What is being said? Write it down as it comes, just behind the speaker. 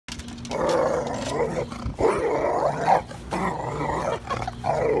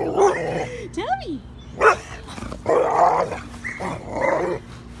Toby!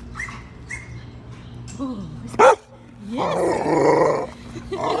 Oh, yes!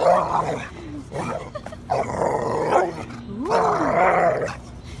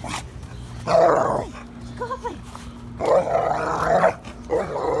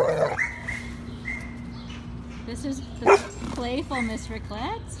 This is the playful Miss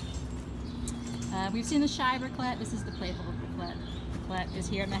Raclette. We've seen the shy Raclette. This is the playful Raclette. Raclette is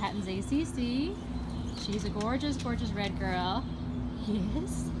here at Manhattan's ACC. She's a gorgeous, gorgeous red girl.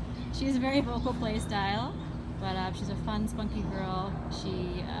 Yes. She has a very vocal play style, but she's a fun, spunky girl.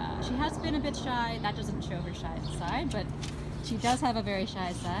 She has been a bit shy. That doesn't show her shy side, but she does have a very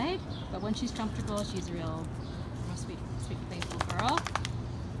shy side. But when she's comfortable, she's a real sweet, playful girl.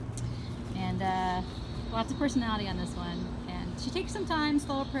 And lots of personality on this one. And she takes some time,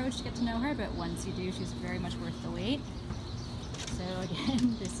 slow approach to get to know her, but once you do, she's very much worth the wait. So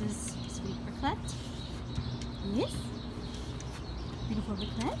again, this is sweet Raclette. Yes. Beautiful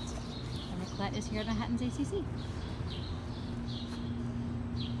Raclette. And Raclette is here at Manhattan's ACC.